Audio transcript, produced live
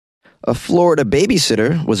A Florida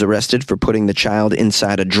babysitter was arrested for putting the child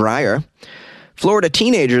inside a dryer. Florida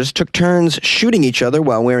teenagers took turns shooting each other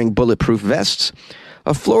while wearing bulletproof vests.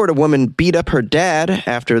 A Florida woman beat up her dad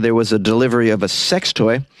after there was a delivery of a sex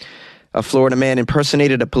toy. A Florida man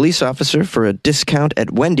impersonated a police officer for a discount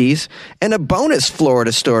at Wendy's, and a bonus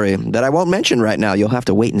Florida story that I won't mention right now. You'll have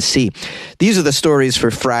to wait and see. These are the stories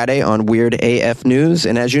for Friday on Weird AF News,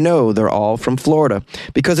 and as you know, they're all from Florida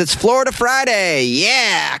because it's Florida Friday.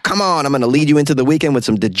 Yeah, come on. I'm going to lead you into the weekend with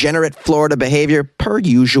some degenerate Florida behavior per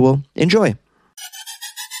usual. Enjoy.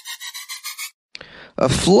 A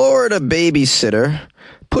Florida babysitter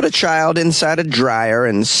put a child inside a dryer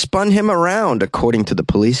and spun him around, according to the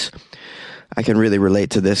police. I can really relate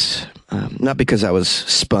to this, not because I was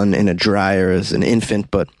spun in a dryer as an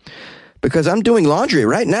infant, but because I'm doing laundry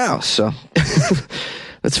right now. So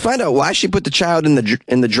let's find out why she put the child in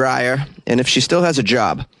the dryer and if she still has a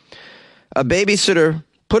job. A babysitter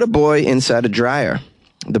put a boy inside a dryer.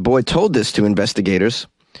 The boy told this to investigators.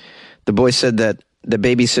 The boy said that the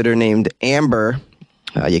babysitter named Amber,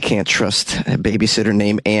 you can't trust a babysitter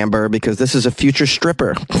named Amber because this is a future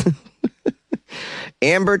stripper.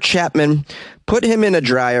 Amber Chapman put him in a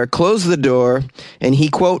dryer, closed the door, and he,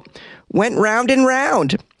 quote, went round and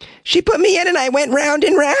round. She put me in and I went round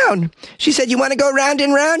and round. She said, you want to go round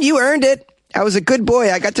and round? You earned it. I was a good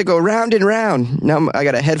boy. I got to go round and round. Now I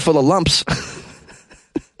got a head full of lumps.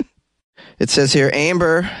 It says here,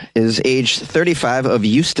 Amber is age 35 of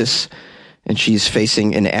Eustis, and she's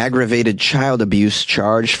facing an aggravated child abuse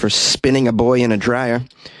charge for spinning a boy in a dryer.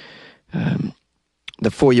 The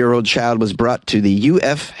 4-year-old child was brought to the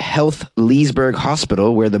UF Health Leesburg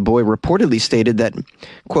Hospital, where the boy reportedly stated that,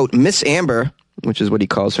 quote, Miss Amber, which is what he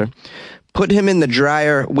calls her, put him in the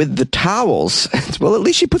dryer with the towels. Well, at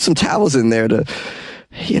least she put some towels in there to,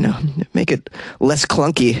 make it less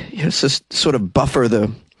clunky, just sort of buffer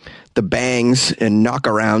the bangs and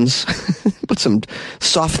knockarounds. Put some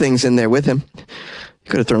soft things in there with him.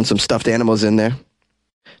 Could have thrown some stuffed animals in there.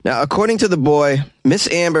 Now, according to the boy,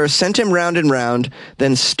 Miss Amber sent him round and round,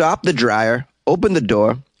 then stopped the dryer, opened the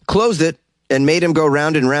door, closed it, and made him go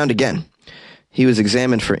round and round again. He was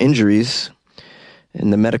examined for injuries,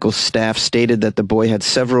 and the medical staff stated that the boy had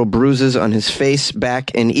several bruises on his face, back,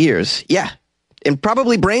 and ears. Yeah, and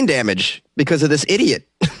probably brain damage because of this idiot.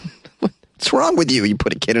 What's wrong with you? You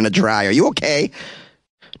put a kid in a dryer. Are you okay?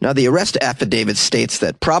 Now, the arrest affidavit states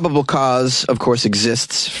that probable cause, of course,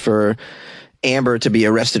 exists for Amber to be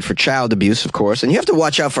arrested for child abuse, of course. And you have to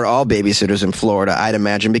watch out for all babysitters in Florida, I'd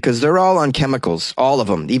imagine, because they're all on chemicals, all of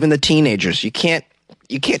them, even the teenagers. You can't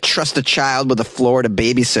trust a child with a Florida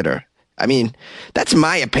babysitter. I mean, that's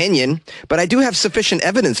my opinion, but I do have sufficient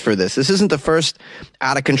evidence for this. This isn't the first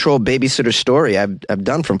out-of-control babysitter story I've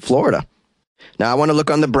done from Florida. Now, I want to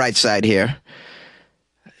look on the bright side here.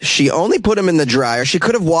 She only put him in the dryer. She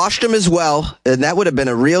could have washed him as well, and that would have been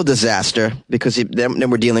a real disaster because then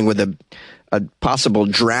we're dealing with a possible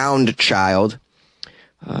drowned child.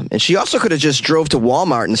 And she also could have just drove to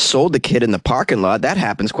Walmart and sold the kid in the parking lot. That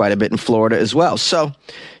happens quite a bit in Florida as well. So,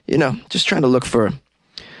 just trying to look for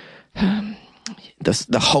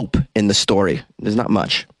the hope in the story. There's not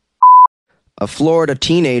much. A Florida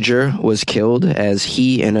teenager was killed as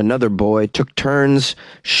he and another boy took turns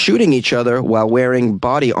shooting each other while wearing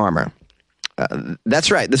body armor.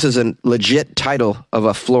 That's right. This is a legit title of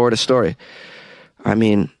a Florida story. I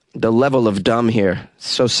mean, the level of dumb here,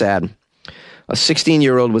 so sad. A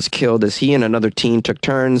 16-year-old was killed as he and another teen took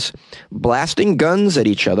turns blasting guns at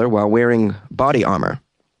each other while wearing body armor.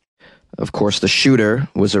 Of course, the shooter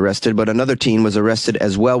was arrested, but another teen was arrested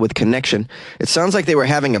as well with connection. It sounds like they were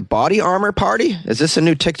having a body armor party. Is this a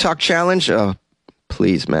new TikTok challenge? Oh,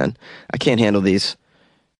 please, man. I can't handle these.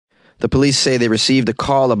 The police say they received a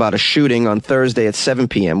call about a shooting on Thursday at 7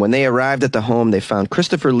 p.m. When they arrived at the home, they found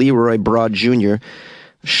Christopher Leroy Broad Jr.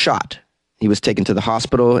 shot. He was taken to the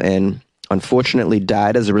hospital and unfortunately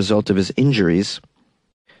died as a result of his injuries.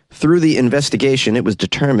 Through the investigation, it was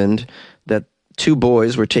determined that 2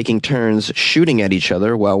 boys were taking turns shooting at each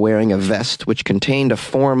other while wearing a vest which contained a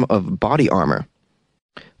form of body armor.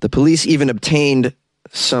 The police even obtained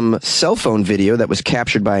some cell phone video that was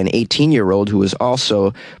captured by an 18-year-old who was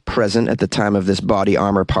also present at the time of this body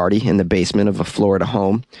armor party in the basement of a Florida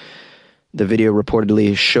home. The video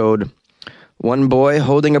reportedly showed one boy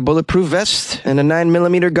holding a bulletproof vest and a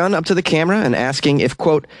 9mm gun up to the camera and asking if,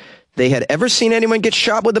 quote, they had ever seen anyone get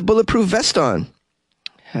shot with a bulletproof vest on.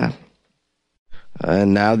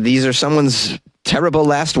 And now these are someone's terrible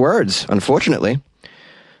last words, unfortunately.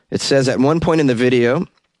 It says at one point in the video,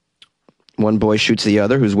 one boy shoots the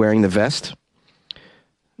other who's wearing the vest.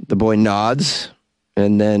 The boy nods,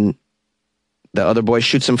 and then The other boy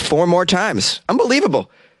shoots him 4 more times. Unbelievable.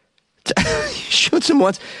 Shoots him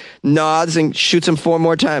once, nods, and shoots him 4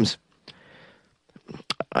 more times.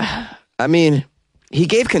 I mean, he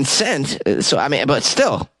gave consent, so I mean, but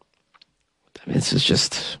still, this is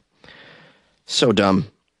just so dumb.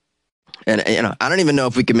 And, you know, I don't even know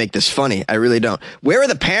if we can make this funny. I really don't. Where are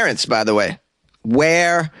the parents, by the way?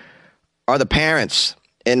 Where are the parents?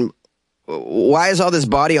 And why is all this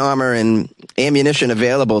body armor and ammunition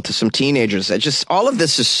available to some teenagers? All of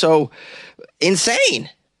this is so insane.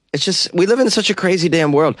 It's just, we live in such a crazy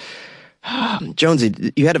damn world.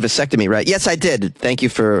 Jonesy, you had a vasectomy, right? Yes, I did. Thank you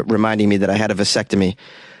for reminding me that I had a vasectomy.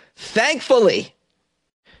 Thankfully.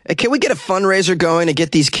 Hey, can we get a fundraiser going to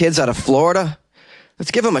get these kids out of Florida?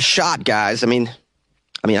 Let's give them a shot, guys. I mean,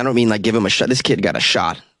 I don't mean like give them a shot. This kid got a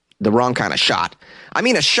shot. The wrong kind of shot. I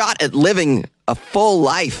mean a shot at living a full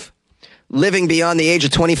life. Living beyond the age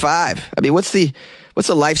of 25. I mean, what's the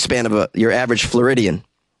lifespan of your average Floridian?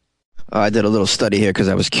 I did a little study here because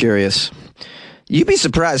I was curious. You'd be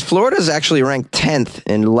surprised. Florida is actually ranked 10th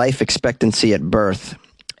in life expectancy at birth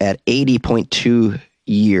at 80.2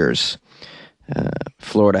 years.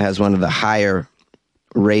 Florida has one of the higher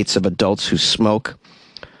rates of adults who smoke,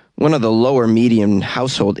 one of the lower median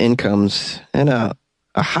household incomes, and a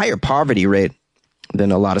higher poverty rate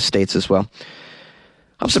than a lot of states as well.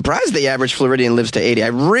 I'm surprised the average Floridian lives to 80. I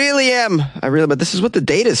really am. But this is what the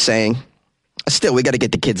data is saying. Still, we got to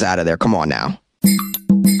get the kids out of there. Come on now.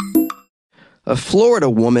 A Florida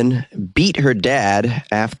woman beat her dad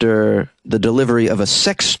after the delivery of a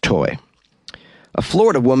sex toy. A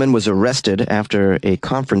Florida woman was arrested after a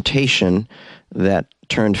confrontation that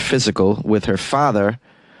turned physical with her father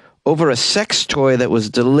over a sex toy that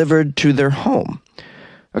was delivered to their home.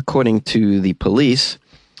 According to the police,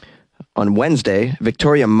 on Wednesday,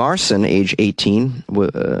 Victoria Marson, age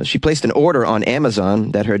 18, she placed an order on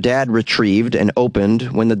Amazon that her dad retrieved and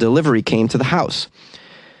opened when the delivery came to the house.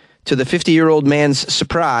 To the 50-year-old man's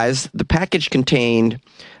surprise, the package contained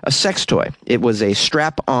a sex toy. It was a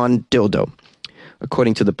strap-on dildo.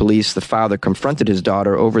 According to the police, the father confronted his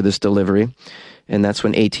daughter over this delivery, and that's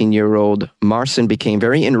when 18-year-old Marson became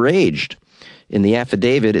very enraged. In the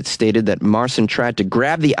affidavit, it stated that Marson tried to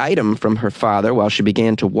grab the item from her father while she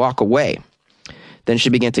began to walk away. Then she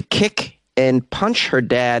began to kick and punch her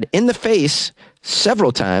dad in the face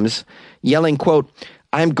several times, yelling, quote,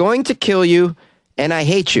 "I'm going to kill you, and I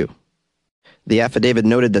hate you." The affidavit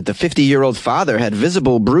noted that the 50-year-old father had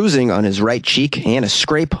visible bruising on his right cheek and a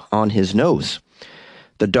scrape on his nose.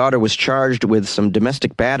 The daughter was charged with some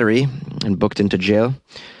domestic battery and booked into jail,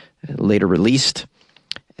 later released.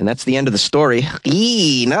 And that's the end of the story.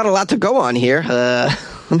 Not a lot to go on here.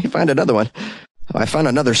 Let me find another one. I found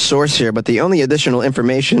another source here, but the only additional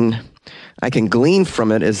information I can glean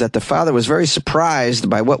from it is that the father was very surprised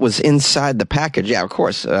by what was inside the package. Yeah, of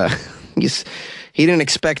course. He didn't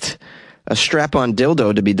expect a strap-on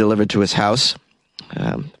dildo to be delivered to his house.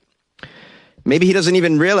 Maybe he doesn't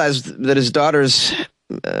even realize that his daughter's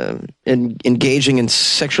engaging in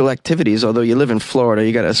sexual activities. Although you live in Florida,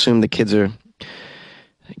 you got to assume the kids are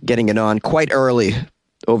getting it on quite early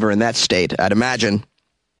over in that state, I'd imagine.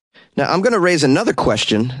 Now, I'm going to raise another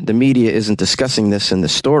question. The media isn't discussing this in the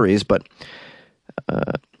stories, but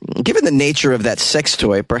given the nature of that sex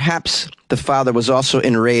toy, perhaps the father was also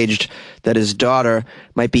enraged that his daughter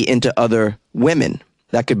might be into other women.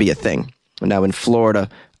 That could be a thing. Now, in Florida,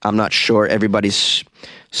 I'm not sure everybody's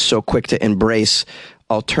so quick to embrace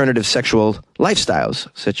alternative sexual lifestyles,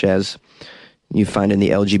 such as you find in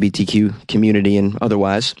the LGBTQ community and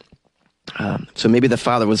otherwise. So maybe the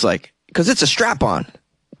father was like, because it's a strap-on.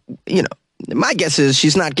 You know, my guess is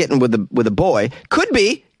she's not getting with a boy. Could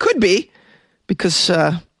be, because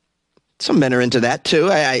some men are into that too.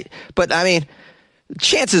 But I mean,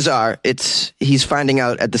 chances are he's finding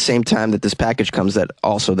out at the same time that this package comes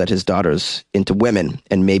that his daughter's into women,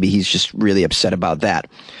 and maybe he's just really upset about that.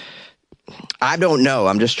 I don't know.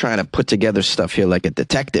 I'm just trying to put together stuff here like a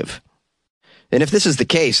detective. And if this is the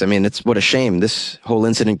case, I mean, what a shame. This whole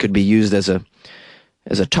incident could be used as a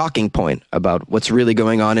talking point about what's really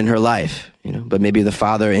going on in her life, you know. But maybe the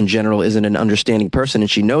father in general isn't an understanding person, and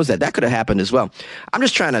she knows that. That could have happened as well. I'm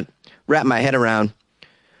just trying to wrap my head around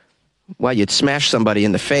why you'd smash somebody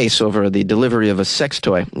in the face over the delivery of a sex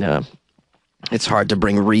toy. It's hard to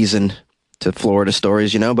bring reason to Florida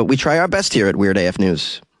stories, you know, but we try our best here at Weird AF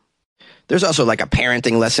News. There's also like a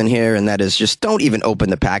parenting lesson here, and that is just don't even open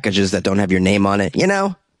the packages that don't have your name on it, you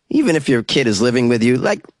know? Even if your kid is living with you,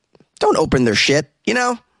 like, don't open their shit, you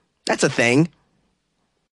know? That's a thing.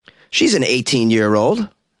 She's an 18-year-old.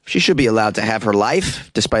 She should be allowed to have her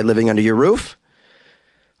life despite living under your roof.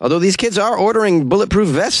 Although these kids are ordering bulletproof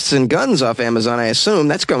vests and guns off Amazon, I assume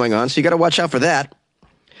that's going on, so you got to watch out for that.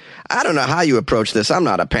 I don't know how you approach this. I'm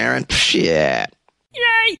not a parent. Shit.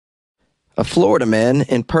 Yay! A Florida man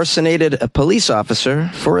impersonated a police officer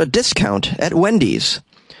for a discount at Wendy's.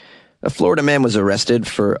 A Florida man was arrested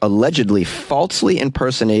for allegedly falsely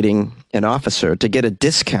impersonating an officer to get a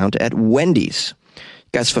discount at Wendy's.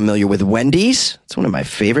 You guys familiar with Wendy's? It's one of my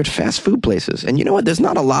favorite fast food places. And you know what? There's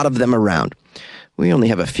not a lot of them around. We only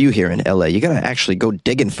have a few here in LA. You got to actually go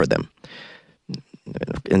digging for them.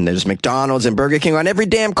 And there's McDonald's and Burger King on every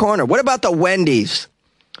damn corner. What about the Wendy's?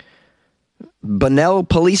 Bunnell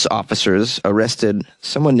police officers arrested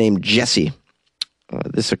someone named Jesse.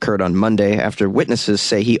 This occurred on Monday after witnesses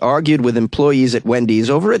say he argued with employees at Wendy's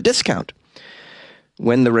over a discount.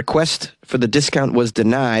 When the request for the discount was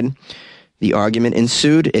denied, the argument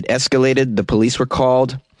ensued. It escalated. The police were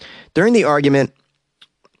called. During the argument,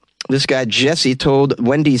 this guy, Jesse, told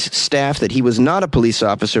Wendy's staff that he was not a police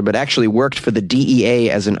officer, but actually worked for the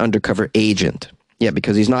DEA as an undercover agent. Yeah,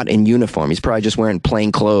 because he's not in uniform. He's probably just wearing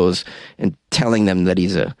plain clothes and telling them that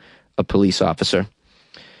he's a police officer.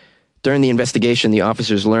 During the investigation, the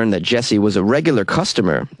officers learned that Jesse was a regular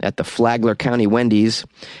customer at the Flagler County Wendy's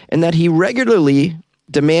and that he regularly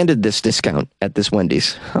demanded this discount at this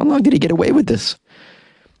Wendy's. How long did he get away with this?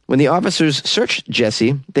 When the officers searched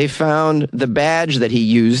Jesse, they found the badge that he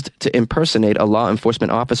used to impersonate a law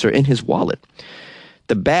enforcement officer in his wallet.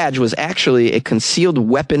 The badge was actually a concealed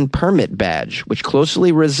weapon permit badge, which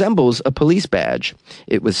closely resembles a police badge.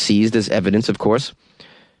 It was seized as evidence, of course.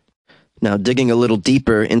 Now, digging a little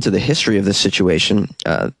deeper into the history of this situation,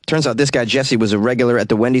 turns out this guy, Jesse, was a regular at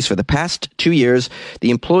the Wendy's for the past 2 years.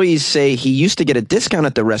 The employees say he used to get a discount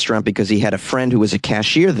at the restaurant because he had a friend who was a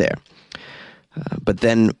cashier there. But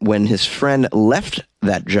then when his friend left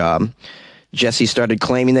that job, Jesse started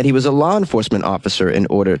claiming that he was a law enforcement officer in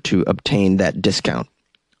order to obtain that discount.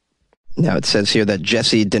 Now, it says here that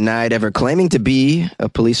Jesse denied ever claiming to be a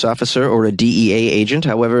police officer or a DEA agent.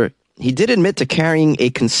 However, he did admit to carrying a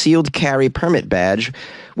concealed carry permit badge,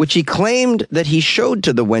 which he claimed that he showed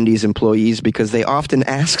to the Wendy's employees because they often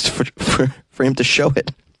asked for him to show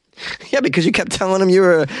it. Yeah, because you kept telling him you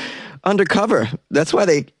were undercover. That's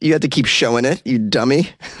why you had to keep showing it, you dummy.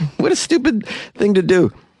 What a stupid thing to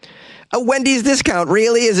do. A Wendy's discount,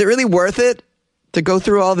 really? Is it really worth it to go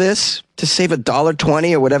through all this to save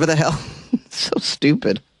 $1.20 or whatever the hell? So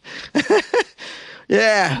stupid.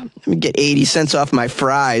 Yeah, let me get 80 cents off my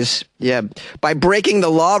fries. Yeah, by breaking the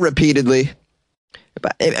law repeatedly.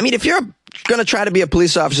 I mean, if you're going to try to be a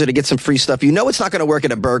police officer to get some free stuff, you know it's not going to work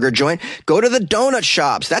at a burger joint. Go to the donut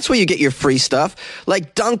shops. That's where you get your free stuff.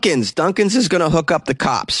 Like Dunkin's. Dunkin's is going to hook up the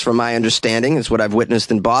cops, from my understanding. Is what I've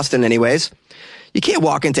witnessed in Boston anyways. You can't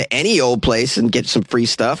walk into any old place and get some free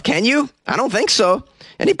stuff, can you? I don't think so.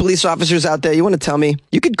 Any police officers out there, you want to tell me?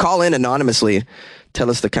 You could call in anonymously. Tell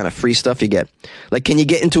us the kind of free stuff you get. Like, can you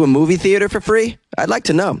get into a movie theater for free? I'd like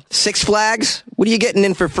to know. Six Flags? What are you getting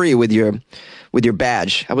in for free with your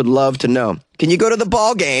badge? I would love to know. Can you go to the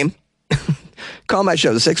ball game? Call my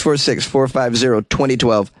show,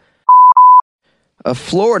 646-450-2012. A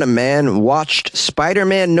Florida man watched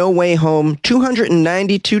Spider-Man No Way Home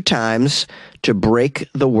 292 times to break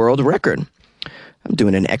the world record. I'm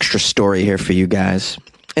doing an extra story here for you guys.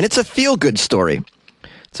 And it's a feel-good story.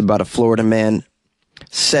 It's about a Florida man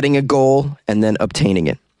setting a goal and then obtaining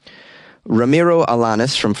it. Ramiro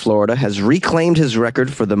Alanis from Florida has reclaimed his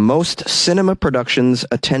record for the most cinema productions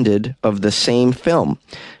attended of the same film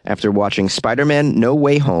after watching Spider-Man No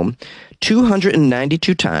Way Home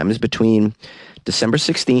 292 times between December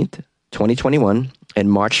 16th, 2021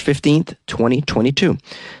 and March 15th, 2022.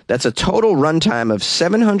 That's a total runtime of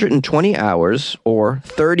 720 hours or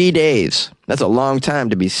 30 days. That's a long time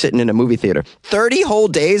to be sitting in a movie theater. 30 whole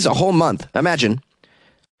days, a whole month. Imagine.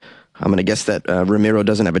 I'm going to guess that Ramiro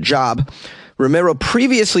doesn't have a job. Ramiro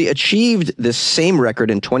previously achieved this same record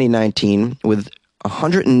in 2019 with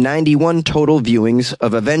 191 total viewings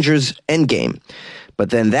of Avengers Endgame. But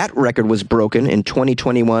then that record was broken in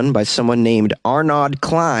 2021 by someone named Arnaud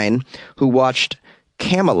Klein, who watched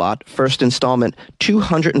Camelot first installment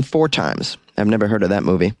 204 times. I've never heard of that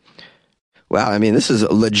movie. Wow, I mean, this is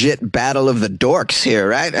a legit battle of the dorks here,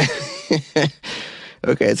 right?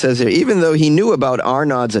 Okay, it says here, even though he knew about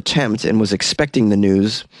Arnaud's attempt and was expecting the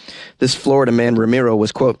news, this Florida man, Ramiro,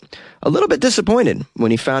 was, quote, a little bit disappointed when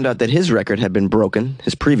he found out that his record had been broken,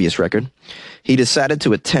 his previous record. He decided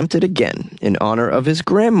to attempt it again in honor of his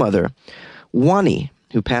grandmother, Wani,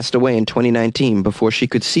 who passed away in 2019 before she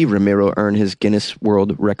could see Ramiro earn his Guinness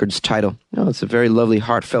World Records title. Oh, it's a very lovely,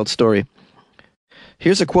 heartfelt story.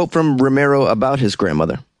 Here's a quote from Ramiro about his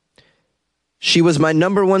grandmother. She was my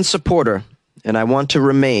number one supporter, and I want to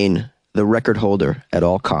remain the record holder at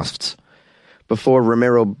all costs. Before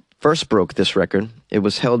Romero first broke this record, it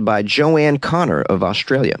was held by Joanne Connor of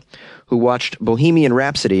Australia, who watched Bohemian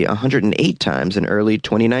Rhapsody 108 times in early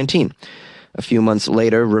 2019. A few months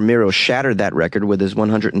later, Romero shattered that record with his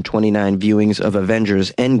 129 viewings of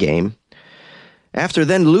Avengers Endgame. After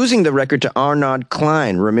then losing the record to Arnaud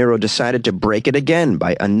Klein, Romero decided to break it again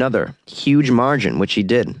by another huge margin, which he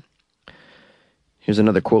did. Here's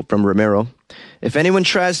another quote from Romero. If anyone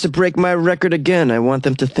tries to break my record again, I want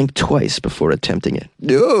them to think twice before attempting it.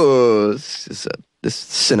 Oh, this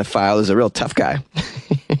cinephile is a real tough guy.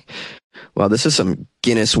 Well, this is some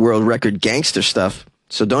Guinness World Record gangster stuff.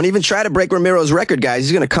 So don't even try to break Romero's record, guys.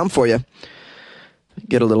 He's going to come for you.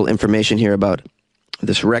 Get a little information here about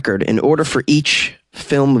this record. In order for each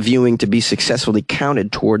film viewing to be successfully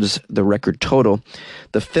counted towards the record total,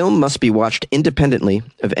 the film must be watched independently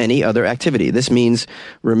of any other activity. This means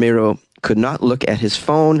Romero could not look at his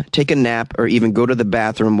phone, take a nap, or even go to the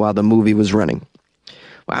bathroom while the movie was running.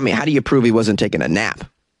 Well, I mean, how do you prove he wasn't taking a nap?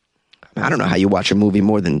 I don't know how you watch a movie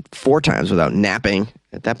more than 4 times without napping.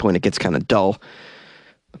 At that point, it gets kind of dull.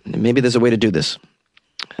 Maybe there's a way to do this.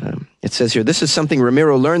 It says here, this is something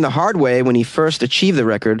Romero learned the hard way when he first achieved the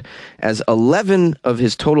record, as 11 of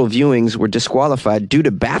his total viewings were disqualified due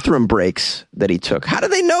to bathroom breaks that he took. How do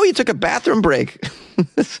they know he took a bathroom break?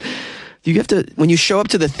 You have to, when you show up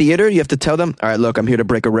to the theater, you have to tell them, all right, look, I'm here to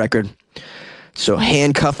break a record. So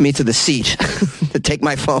handcuff me to the seat to take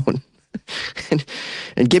my phone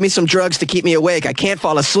and give me some drugs to keep me awake. I can't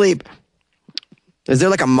fall asleep. Is there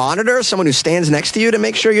like a monitor, someone who stands next to you to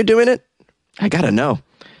make sure you're doing it? I gotta know.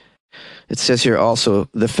 It says here also,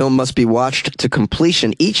 the film must be watched to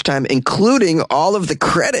completion each time, including all of the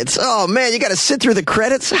credits. Oh man, you gotta sit through the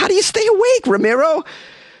credits? How do you stay awake, Romero?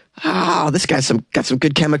 This guy's got some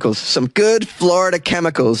good chemicals. Some good Florida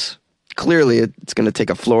chemicals. Clearly, it's going to take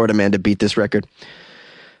a Florida man to beat this record.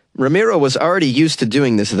 Romero was already used to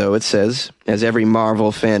doing this, though, it says, as every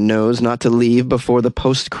Marvel fan knows, not to leave before the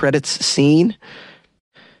post-credits scene.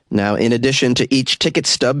 Now, in addition to each ticket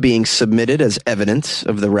stub being submitted as evidence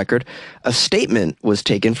of the record, a statement was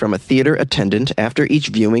taken from a theater attendant after each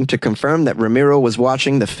viewing to confirm that Romero was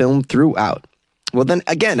watching the film throughout. Well, then,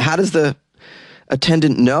 again, how does the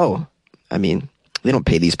attendant know? I mean, they don't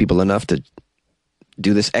pay these people enough to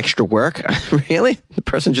do this extra work. Really? The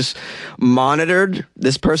person just monitored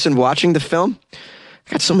this person watching the film?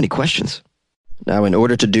 I got so many questions. Now, in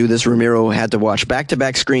order to do this, Romero had to watch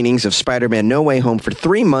back-to-back screenings of Spider-Man No Way Home for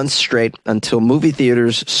 3 months straight until movie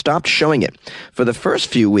theaters stopped showing it. For the first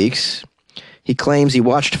few weeks, he claims he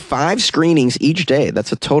watched 5 screenings each day.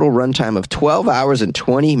 That's a total runtime of 12 hours and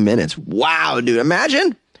 20 minutes. Wow, dude,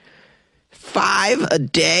 imagine 5 a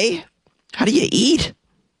day? How do you eat?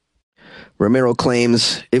 Romero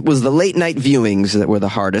claims it was the late-night viewings that were the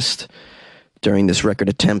hardest during this record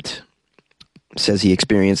attempt. Says he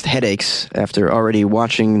experienced headaches after already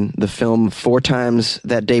watching the film 4 times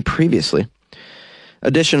that day previously.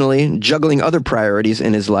 Additionally, juggling other priorities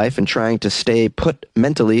in his life and trying to stay put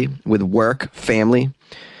mentally with work, family,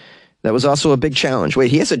 that was also a big challenge. Wait,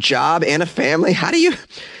 he has a job and a family? How do you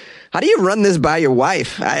run this by your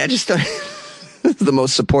wife? I just don't... The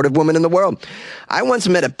most supportive woman in the world. I once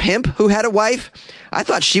met a pimp who had a wife. I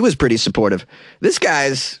thought she was pretty supportive. This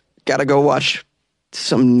guy's got to go watch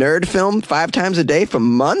some nerd film 5 times a day for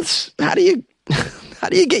months. How do you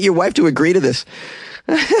get your wife to agree to this?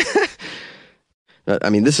 I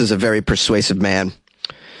mean, this is a very persuasive man.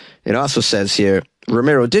 It also says here,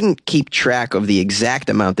 Romero didn't keep track of the exact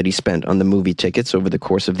amount that he spent on the movie tickets over the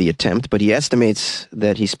course of the attempt, but he estimates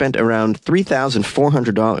that he spent around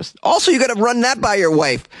 $3,400. Also, you got to run that by your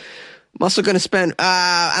wife. I'm also going to spend,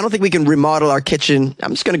 I don't think we can remodel our kitchen.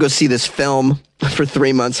 I'm just going to go see this film for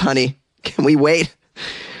 3 months, honey. Can we wait?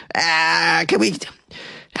 I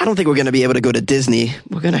don't think we're going to be able to go to Disney.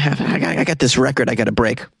 I got this record I got to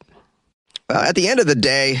break. At the end of the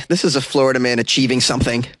day, this is a Florida man achieving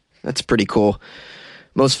something. That's pretty cool.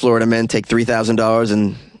 Most Florida men take $3,000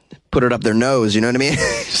 and put it up their nose, you know what I mean?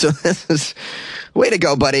 So this is, way to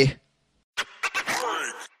go, buddy.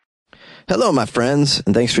 Hello, my friends,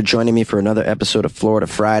 and thanks for joining me for another episode of Florida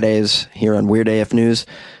Fridays here on Weird AF News.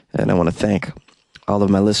 And I want to thank all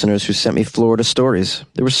of my listeners who sent me Florida stories.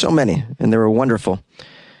 There were so many, and they were wonderful.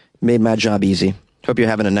 Made my job easy. Hope you're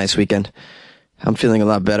having a nice weekend. I'm feeling a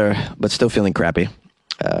lot better, but still feeling crappy.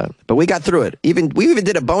 But we got through it. We even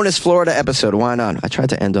did a bonus Florida episode. Why not? I tried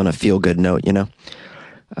to end on a feel-good note, you know.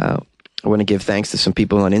 I want to give thanks to some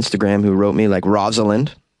people on Instagram who wrote me, like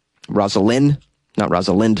Rosalind.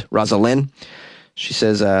 She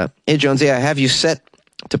says, hey, Jonesy, I have you set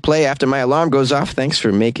to play after my alarm goes off. Thanks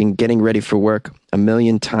for making getting ready for work a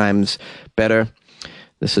million times better.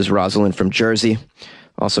 This is Rosalind from Jersey.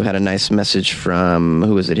 Also had a nice message from,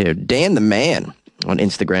 who is it here? Dan the Man on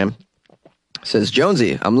Instagram. Says,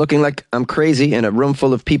 Jonesy, I'm looking like I'm crazy in a room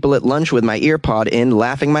full of people at lunch with my ear pod in,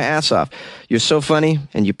 laughing my ass off. You're so funny,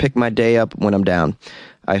 and you pick my day up when I'm down.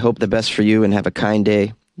 I hope the best for you and have a kind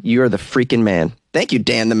day. You're the freaking man. Thank you,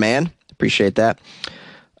 Dan the Man. Appreciate that.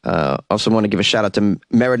 Also want to give a shout out to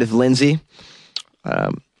Meredith Lindsay,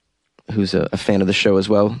 who's a fan of the show as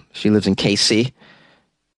well. She lives in KC.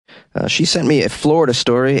 She sent me a Florida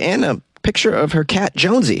story and a picture of her cat,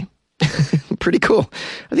 Jonesy. Pretty cool.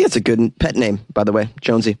 I think that's a good pet name, by the way,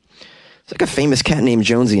 Jonesy. It's like a famous cat named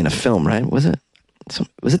Jonesy in a film, right? Was it?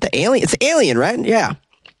 Was it the Alien? It's Alien, right? Yeah.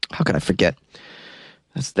 How could I forget?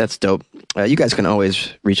 That's dope. You guys can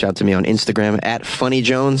always reach out to me on Instagram at Funny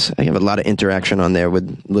Jones. I have a lot of interaction on there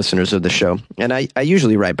with listeners of the show, and I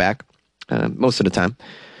usually write back most of the time.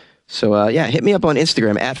 So yeah, hit me up on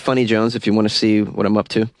Instagram at Funny Jones if you want to see what I'm up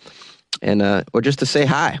to, and or just to say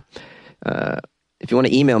hi. If you want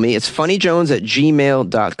to email me, it's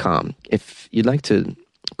funnyjones@gmail.com. If you'd like to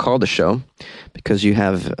call the show because you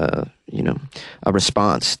have a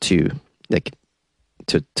response to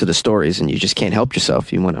the stories and you just can't help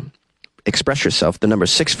yourself, you want to express yourself, the number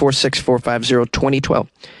is 646-450-2012.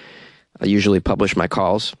 I usually publish my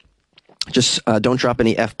calls. Just don't drop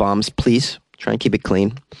any F-bombs, please. Try and keep it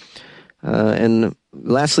clean. And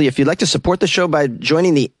lastly, if you'd like to support the show by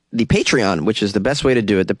joining the Patreon, which is the best way to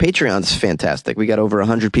do it. The Patreon's fantastic. We got over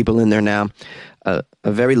 100 people in there now. A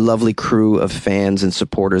very lovely crew of fans and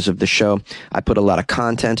supporters of the show. I put a lot of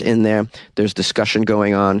content in there. There's discussion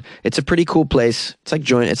going on. It's a pretty cool place. It's like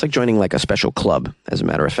joining like a special club, as a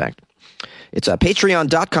matter of fact. It's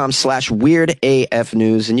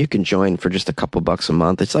patreon.com/weirdafnews, and you can join for just a couple bucks a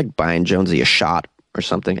month. It's like buying Jonesy a shot or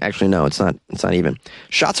something. Actually, no, it's not. It's not even.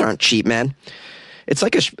 Shots aren't cheap, man. It's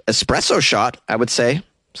like a espresso shot, I would say.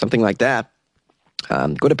 Something like that.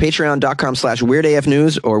 Go to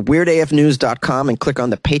patreon.com/weirdafnews or weirdafnews.com and click on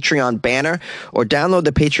the Patreon banner, or download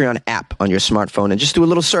the Patreon app on your smartphone and just do a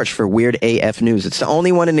little search for Weird AF News. It's the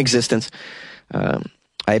only one in existence. I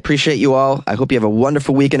appreciate you all. I hope you have a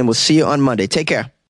wonderful weekend, and we'll see you on Monday. Take care.